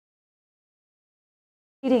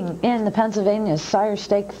Leading in the Pennsylvania Sire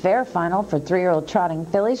Stake Fair Final for 3-year-old trotting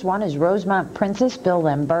fillies. 1 is Rosemont Princess, Bill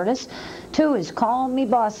Lambertus. 2 is Call Me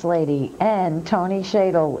Boss Lady, and Tony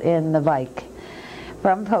Shadle in the bike.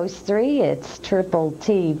 From post 3, it's Triple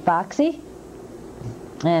T Foxy.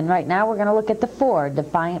 And right now we're going to look at the 4,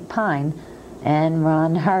 Defiant Pine, and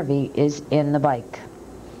Ron Harvey is in the bike.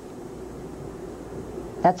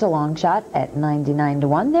 That's a long shot at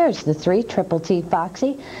 99-1. There's the 3, Triple T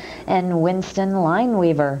Foxy, and Winston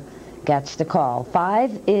Lineweaver gets the call.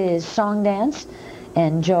 5 is Song Dance,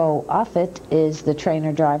 and Joe Offutt is the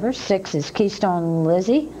trainer driver. 6 is Keystone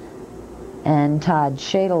Lizzie, and Todd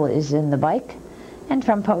Shadle is in the bike. And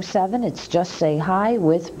from post 7, it's Just Say Hi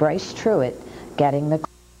with Bryce Truitt getting the call.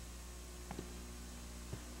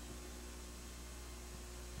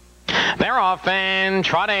 They're off and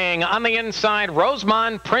trotting on the inside.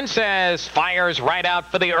 Rosemont Princess fires right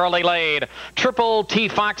out for the early lead. Triple T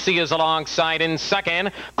Foxy is alongside in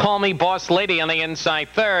second. Call Me Boss Lady on the inside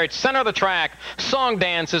third. Center of the track, Song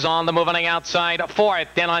Dance is on the move on the outside fourth.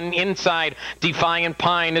 Then on inside, Defiant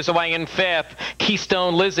Pine is away in fifth.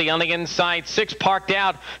 Keystone Lizzie on the inside sixth. Parked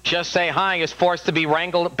out, Just Say Hi is forced to be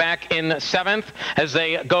wrangled back in seventh as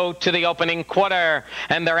they go to the opening quarter.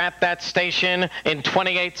 And they're at that station in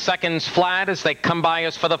 28 seconds flat as they come by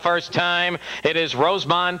us for the first time. It is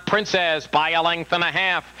Rosemont Princess by a length and a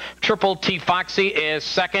half. Triple T Foxy is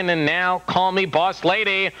second, and now Call Me Boss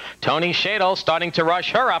Lady. Tony Shadle starting to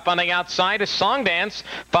rush her up on the outside as Song Dance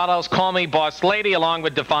follows Call Me Boss Lady along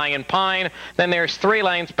with Defiant Pine. Then there's 3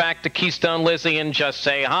 lanes back to Keystone Lizzie and Just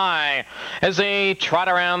Say Hi. As they trot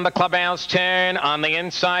around the clubhouse turn on the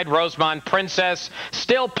inside, Rosemont Princess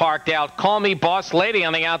still parked out. Call Me Boss Lady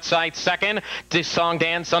on the outside second. Song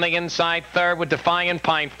Dance on the inside third with Defiant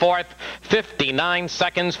Pine fourth. 59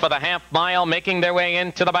 seconds for the half mile, making their way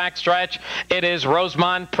into the backstretch. It is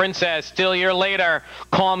Rosemont Princess, still your leader.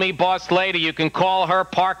 Call Me Boss Lady, you can call her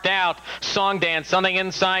parked out. Song Dance on the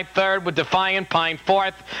inside third with Defiant Pine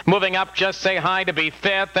fourth. Moving up, Just Say Hi to be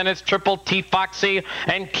fifth, and it's Triple T Foxy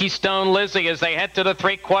and Keystone Lizzie as they head to the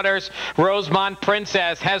 3/4. Rosemont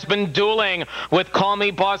Princess has been dueling with Call Me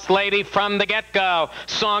Boss Lady from the get-go.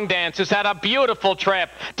 Song Dance has had a beautiful trip.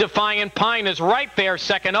 Defiant Pine is right there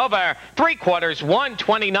second over. 3/4,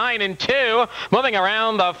 1:29 and 2. Moving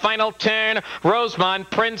around the final turn, Rosemont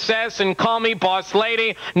Princess and Call Me Boss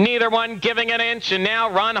Lady, neither one giving an inch. And now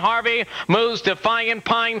Ron Harvey moves Defiant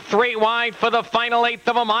Pine 3 wide for the final 1/8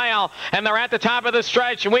 of a mile. And they're at the top of the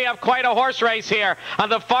stretch, and we have quite a horse race here. On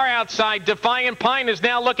the far outside, Defiant Pine is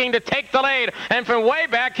now looking to take the lead. And from way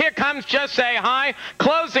back, here comes Just Say Hi.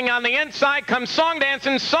 Closing on the inside comes Song Dance,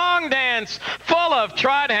 and Song Dance, full of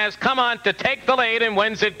Trot, has come on to take the lead and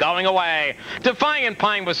wins it going away. Defiant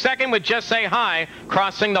Pine was second with Just Say Hi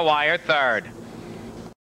crossing the wire third.